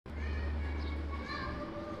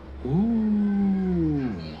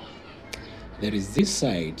Ooh, there is this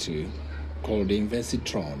site called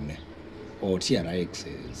tron or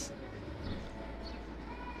TRXs.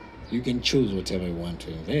 You can choose whatever you want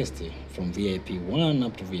to invest from VIP 1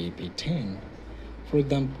 up to VIP 10. For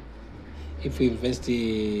example, if we invest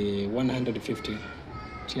 150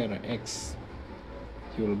 TRX,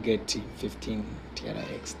 you will get 15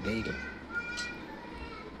 TRX daily.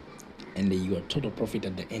 And your total profit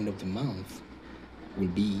at the end of the month will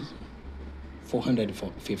be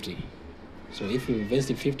 450. So if you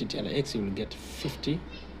invest 50 TRX, you will get 50.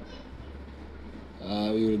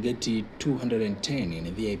 We will get 210 in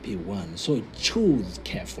a VIP 1. So choose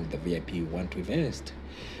careful the VIP you want to invest.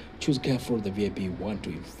 Choose careful the VIP you want to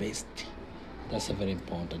invest. That's very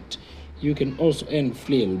important. You can also earn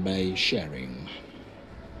FLIL by sharing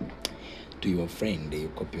to your friend. You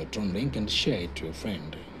copy your Tron link and share it to your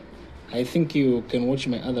friend. I think you can watch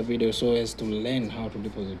my other videos so as to learn how to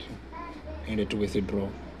deposit and to withdraw.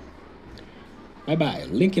 Bye bye.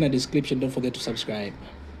 Link in the description. Don't forget to subscribe.